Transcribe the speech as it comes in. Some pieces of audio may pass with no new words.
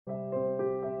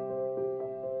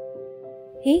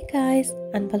Hey guys,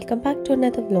 and welcome back to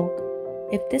another vlog.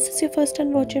 If this is your first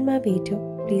time watching my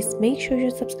video, please make sure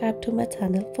you subscribe to my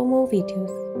channel for more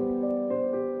videos.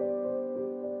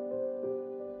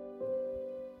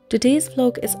 Today's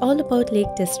vlog is all about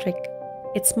Lake District.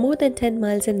 It's more than 10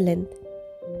 miles in length.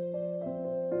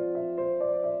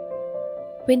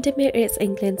 Windermere is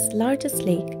England's largest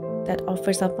lake that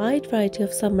offers a wide variety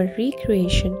of summer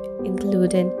recreation,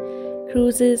 including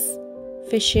cruises,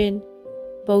 fishing,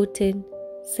 boating,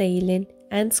 sailing,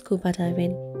 and scuba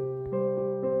diving.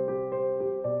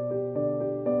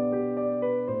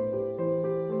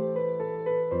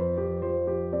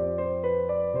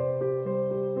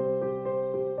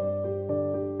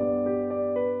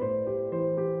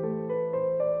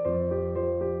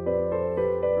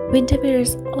 Windermere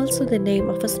is also the name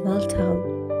of a small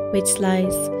town which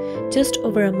lies just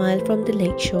over a mile from the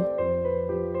lakeshore,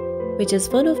 which is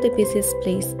one of the busiest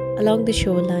places along the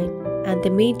shoreline and the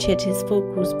main jetties for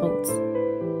cruise boats.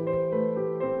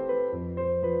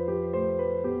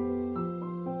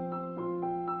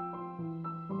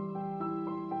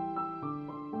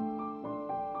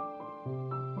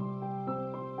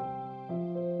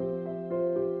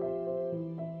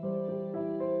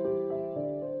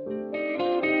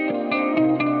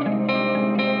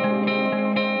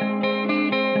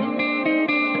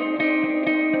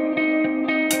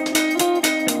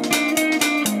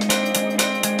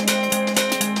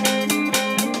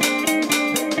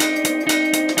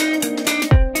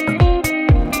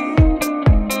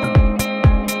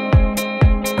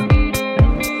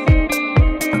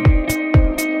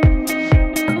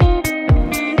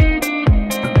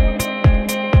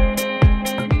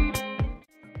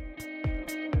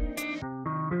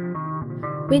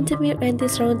 Windermere and the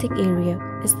surrounding area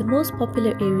is the most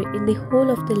popular area in the whole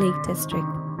of the Lake District.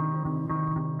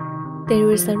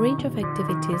 There is a range of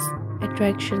activities,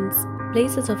 attractions,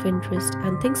 places of interest,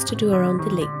 and things to do around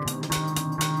the lake.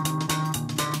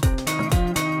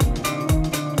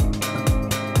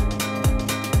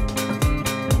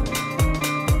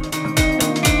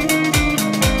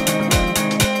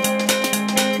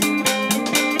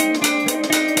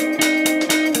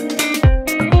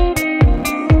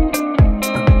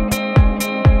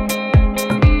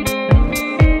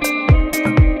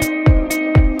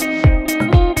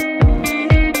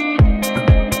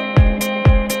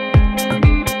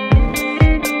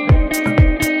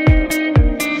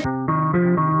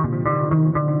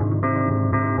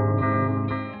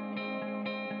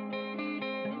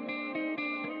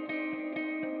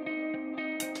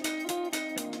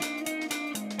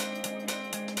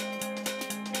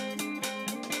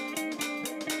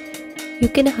 You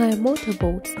can hire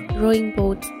motorboats, rowing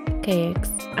boats,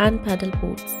 kayaks, and paddle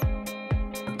boats.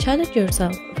 Challenge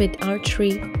yourself with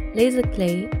archery, laser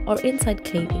clay, or inside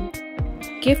caving,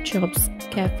 gift shops,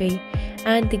 cafe,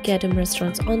 and the Gadam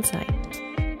restaurants on site.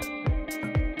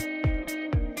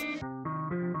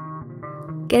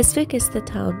 Keswick is the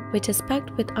town which is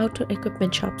packed with outdoor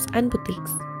equipment shops and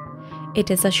boutiques.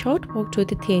 It is a short walk to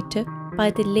the theatre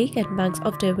by the lake and banks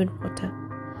of Derwent Water,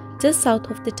 just south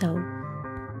of the town.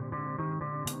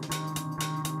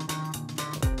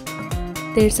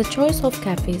 There is a choice of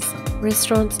cafes,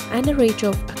 restaurants, and a range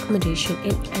of accommodation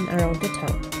in and around the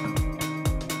town.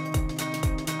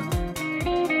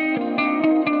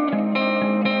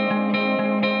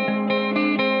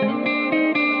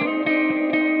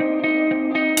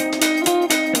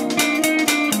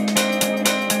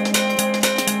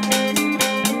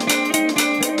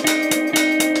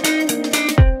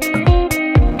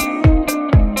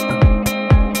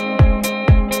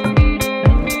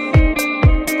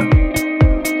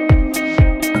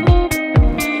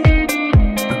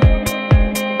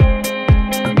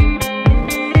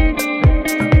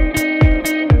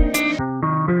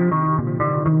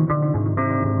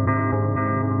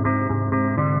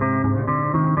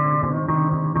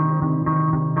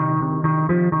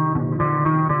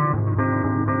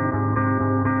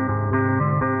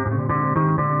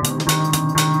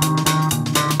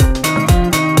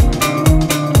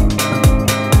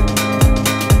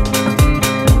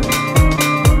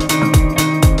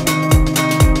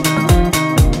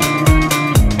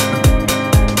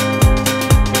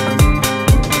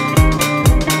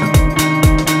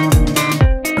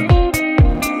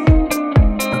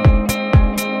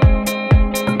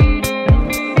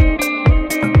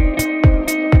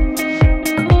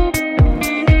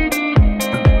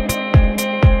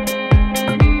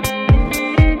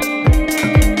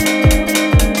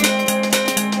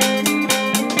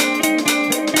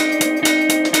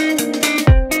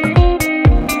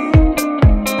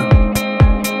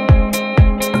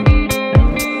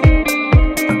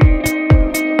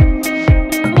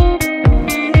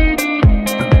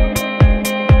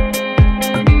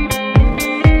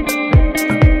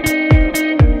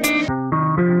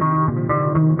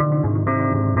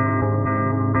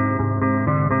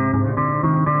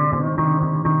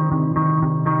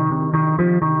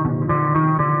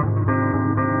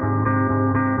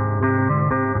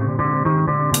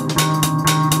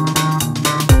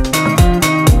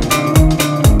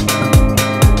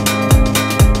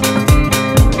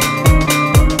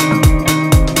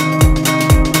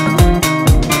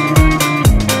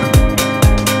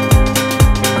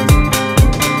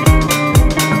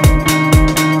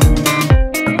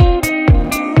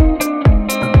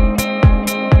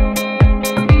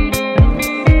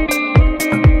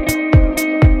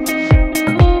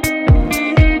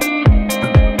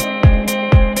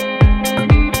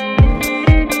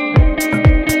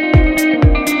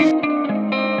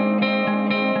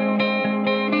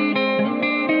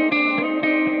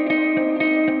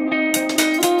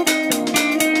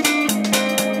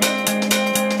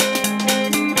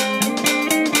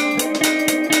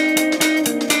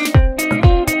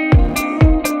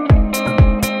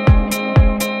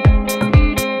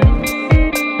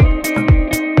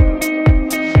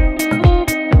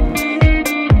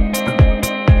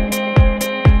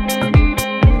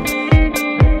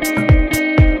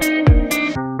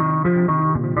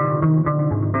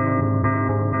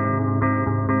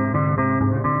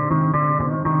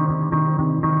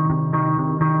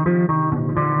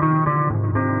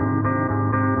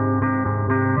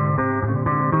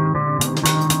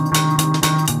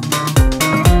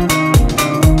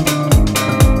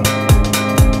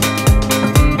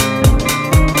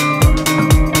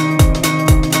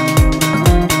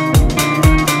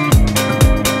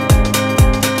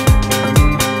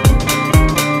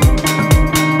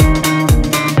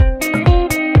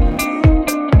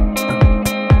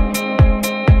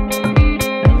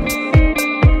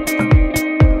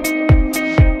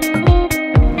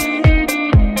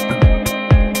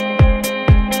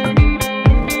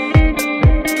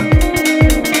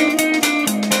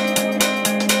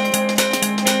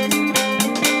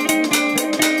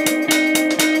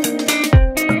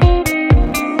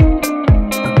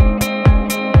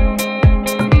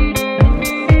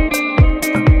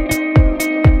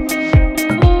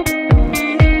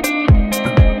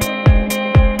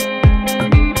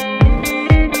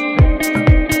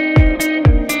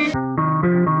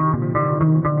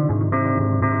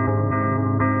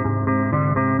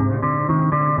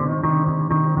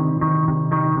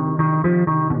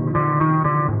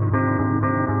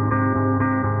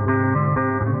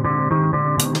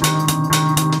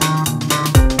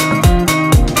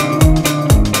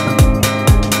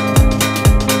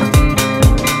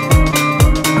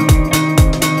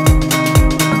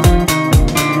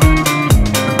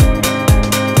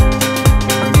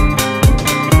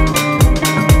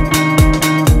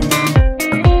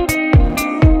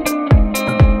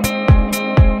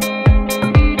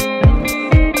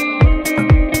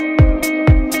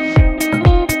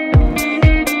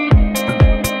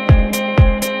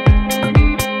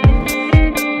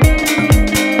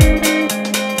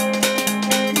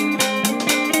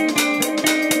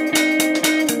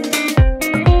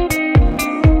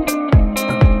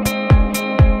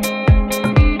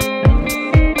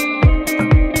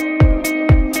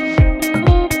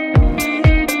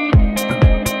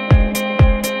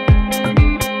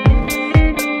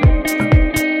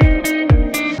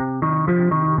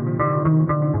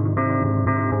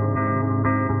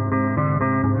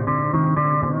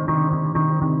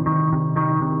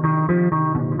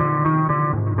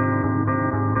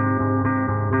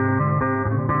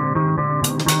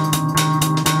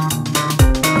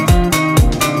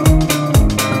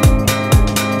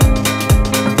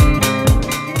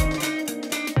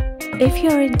 If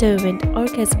you are in Derwent or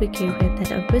Keswick area,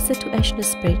 then a visit to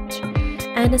Ashness Bridge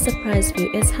and a surprise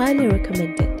view is highly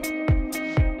recommended.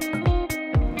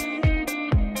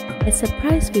 At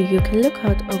surprise view, you can look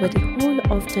out over the whole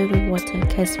of Derwentwater,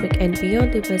 Keswick and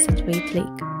beyond the Bassenthwaite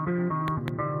Lake.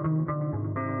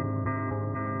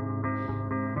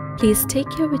 Please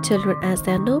take care with children as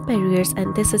there are no barriers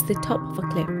and this is the top of a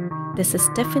cliff. This is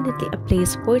definitely a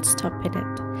place worth stopping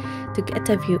at to get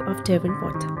a view of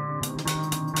Derwentwater.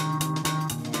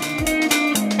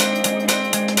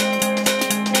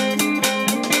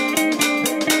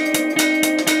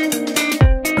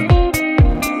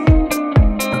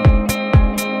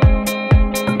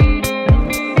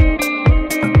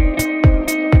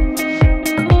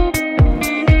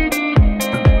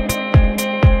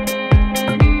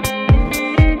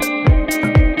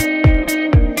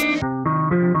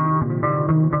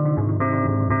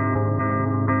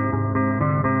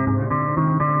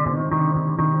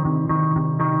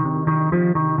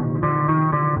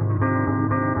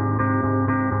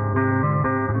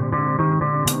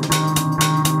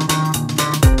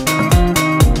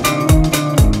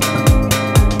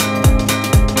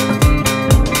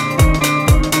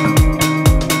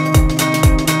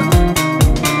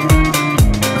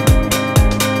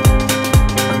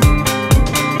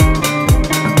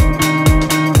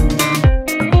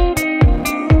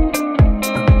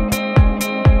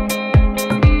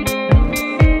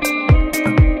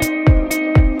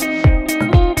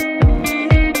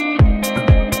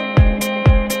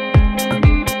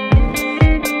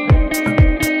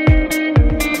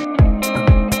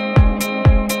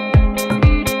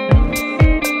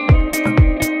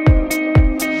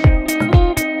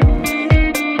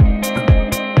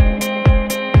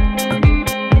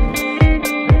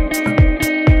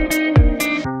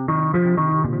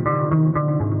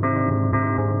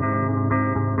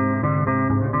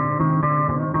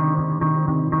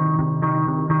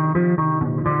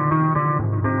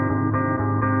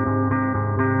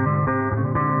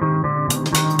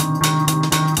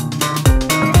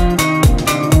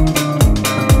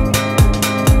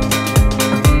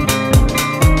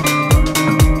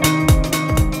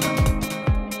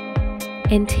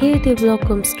 And here the vlog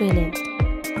comes to an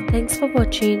end. Thanks for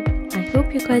watching. I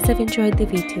hope you guys have enjoyed the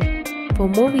video. For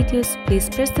more videos, please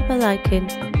press the bell icon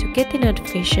to get the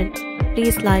notification.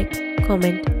 Please like,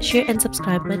 comment, share and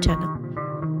subscribe my channel.